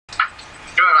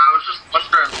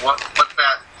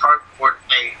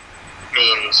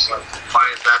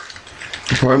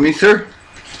Pardon me, sir?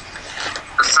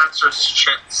 The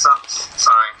censorship sucks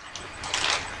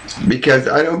sign. Because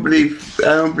I don't believe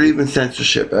in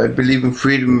censorship. I believe in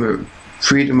freedom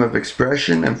of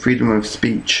expression and freedom of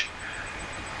speech.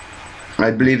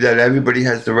 I believe that everybody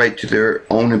has the right to their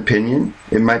own opinion.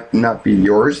 It might not be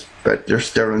yours, but they're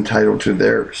still entitled to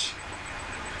theirs.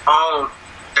 Oh,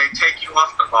 they take you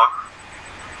off the hook?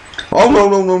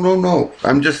 Oh, no.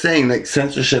 I'm just saying, like,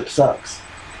 censorship sucks.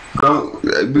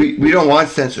 We don't want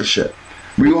censorship.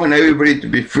 We want everybody to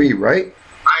be free, right?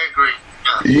 I agree,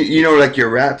 yeah. You know, like your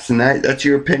raps and that's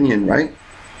your opinion, right?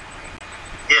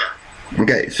 Yeah.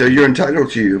 Okay, so you're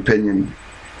entitled to your opinion.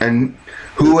 And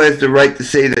who has the right to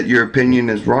say that your opinion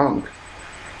is wrong?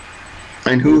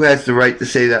 And who has the right to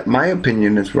say that my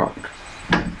opinion is wrong?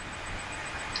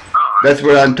 That's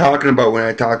what I'm talking about when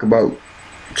I talk about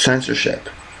censorship.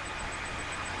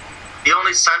 The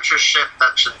only censorship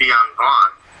that should be on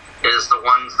Vaughn is the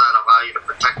ones that allow you to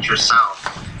protect yourself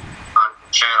on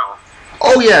the channel.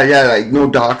 Oh yeah, like no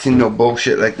doxing, no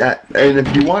bullshit like that. And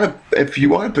if you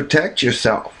want to protect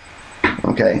yourself,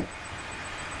 okay,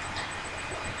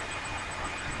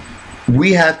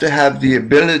 we have to have the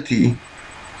ability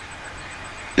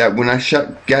that when I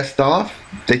shut guests off,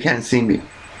 they can't see me.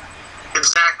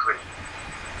 Exactly.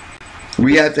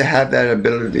 We have to have that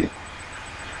ability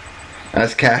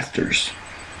as casters.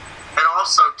 And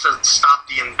also to stop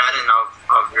the embedding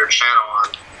of your channel on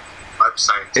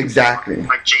websites. Exactly.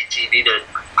 Like JTV did.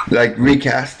 Like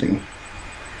recasting.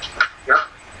 Yeah.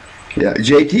 Yeah,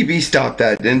 JTV stopped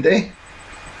that, didn't they?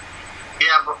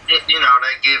 Yeah, but they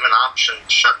gave an option to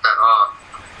shut that off.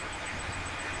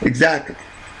 Exactly.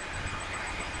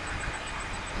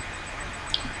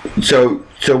 So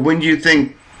when do you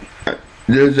think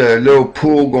there's a little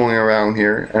pool going around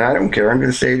here, and I don't care, I'm going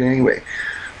to say it anyway.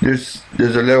 There's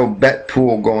a little bet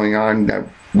pool going on that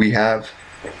we have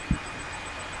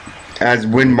as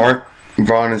when Mark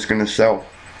Vaughn is going to sell.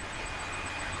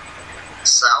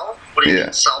 Sell? What do you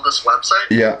mean, sell this website?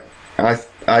 Yeah.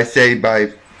 I say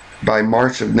by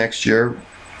March of next year,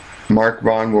 Mark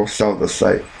Vaughn will sell the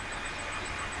site.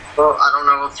 Well, I don't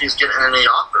know if he's getting any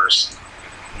offers.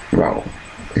 Well,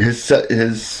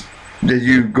 did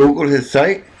you Google his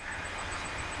site?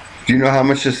 Do you know how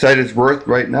much his site is worth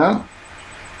right now?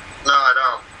 No, I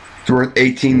don't. It's worth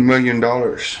 $18 million.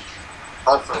 Oh,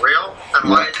 for real? Then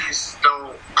why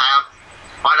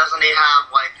doesn't he have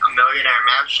like a millionaire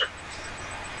mansion?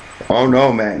 Oh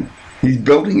no, man. He's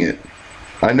building it.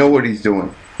 I know what he's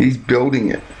doing. He's building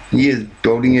it. He is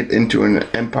building it into an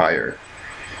empire.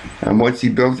 And once he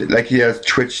builds it, like he has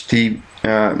Twitch TV,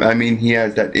 he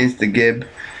has that Instagib,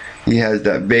 he has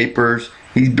that Vapors.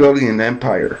 He's building an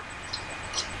empire.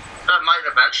 That might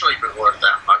eventually be worth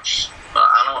that much, but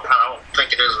I don't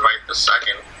think it is right this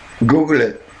second. Google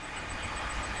it.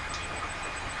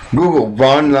 Google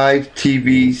Vaughn Live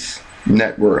TV's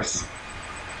net worth.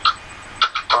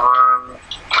 Vaughn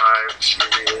Live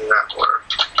TV net worth.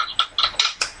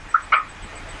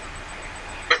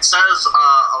 It says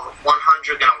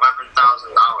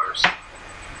 $111,000.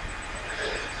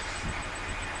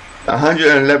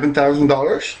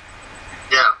 $111,000?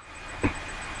 Yeah.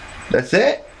 That's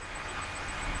it?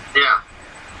 Yeah.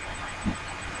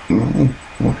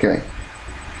 Okay.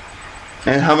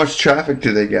 And how much traffic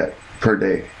do they get per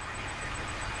day?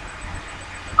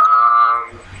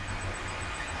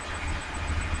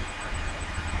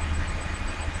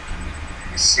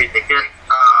 See, they get